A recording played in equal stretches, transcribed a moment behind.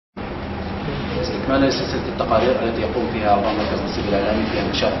استكمالا لسلسلة التقارير التي يقوم فيها أعضاء مركز نصيب الإعلامي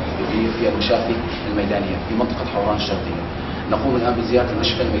في المشافي الميدانية في منطقة حوران الشرقية. نقوم الآن بزيارة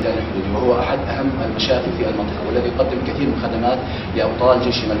المشفى الميداني الحدودي، وهو أحد أهم المشافي في المنطقة، والذي يقدم الكثير من الخدمات لأبطال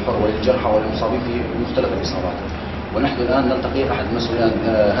جيشنا الحر وللجرحى والمصابين في مختلف الإصابات. ونحن الآن نلتقي أحد مسؤولين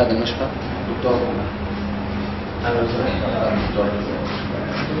هذا المشفى، دكتور.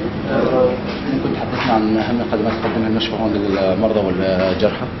 ممكن تحدثنا عن أهم الخدمات تقدمها المشفى هون للمرضى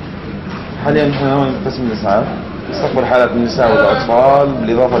والجرحى؟ حاليا نحن هون في قسم الإسعاف، نستقبل حالات من النساء والأطفال،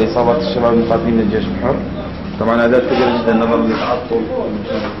 بالإضافة لإصابات الشباب المقاتلين من الجيش الحر. طبعا أعداد كبيرة جدا نظرا للتعطل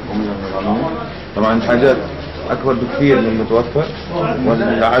ومن النظامية. طبعا الحاجات أكبر بكثير من المتوفر،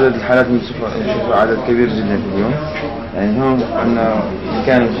 وعدد الحالات اللي نشوفها عدد كبير جدا في اليوم. يعني هون عندنا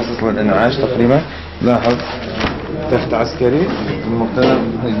مكان مخصص للإنعاش تقريبا. لاحظ تخت عسكري مقتنع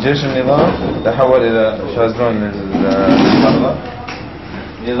الجيش النظام تحول إلى شازلون للمرضى،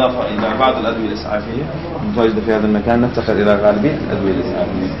 بالإضافة إلى بعض الأدوية الإسعافية متواجدة في هذا المكان، نفتقر إلى غالبية الأدوية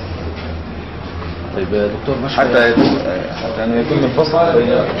الإسعافية. طيب دكتور، حتى أنه يكون الفصل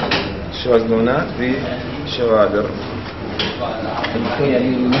بين الشازلونات في الشوادر. يعني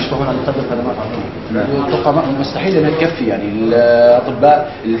المشفى هنا يقدم خدمات عظيمة. اتوقع مستحيل انها تكفي، يعني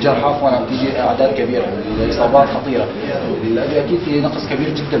الاطباء الجرحى عفوا تيجي اعداد كبيره، الاصابات خطيره، اكيد في نقص كبير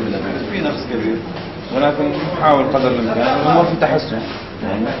جدا بالادويه. في نقص كبير، ولكن نحاول قدر الامكان، الامور في تحسن.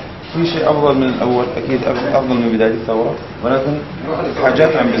 يعني في شيء افضل من الاول، اكيد افضل من بدايه الثوره، ولكن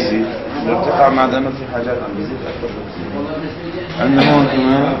الحاجات عم بتزيد، الارتقاء مع الامل في حاجات عم بتزيد اكثر بكثير. عندنا هون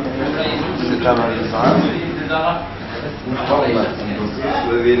كمان جزء تابع للاسعاف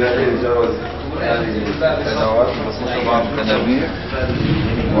الذي لا يتجاوز هذه الادوات، بخصوص بعض التدابير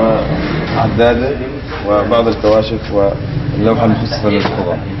وعداده وبعض الكواشف واللوحه المخصصه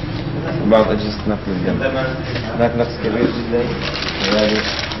للقضاء وبعض اجهزه نقل الدم. هناك نقص كبير جدا في هذه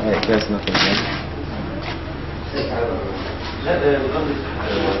اكياس نقل الدم.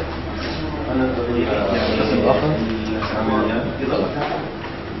 القسم الاخر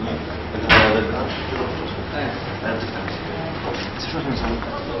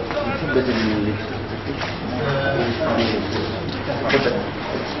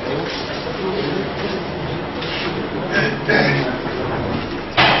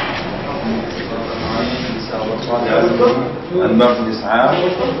أنباء الإسعاف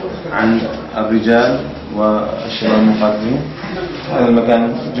عن الرجال والشباب المقاتلين. هذا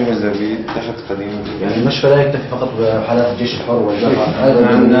المكان جهز بتخت قديم. يعني المشفى لا يكتفي فقط بحالات الجيش الحر والجرحى،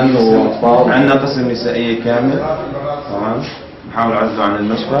 عندنا قسم نسائي كامل. تمام، نحاول عزله عن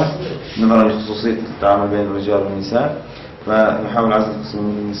المشفى نظرا لخصوصية التعامل بين الرجال والنساء، فنحاول عزل قسم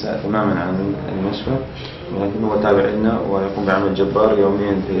النساء تماما عن المشفى، ولكن هو تابع لنا ويقوم بعمل جبار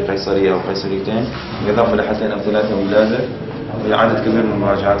يوميا في قيصرية أو قيصريتين، بالإضافة ل 2 أو 3 ولادة وعدد كبير من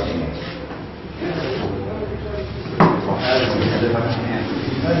المراجعات.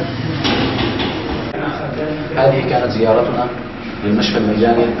 هذه كانت زيارتنا للمشفى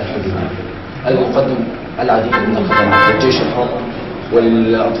الميداني الحدودي الذي يقدم العديد من الخدمات للجيش الحر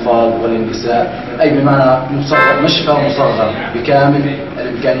وللأطفال وللنساء، أي بمعنى مشفى مصغر بكامل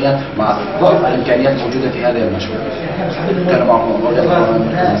الإمكانيات مع ضعف الإمكانيات الموجودة في هذا المشفى. كان معكم أوغاريت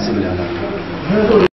من نصيب.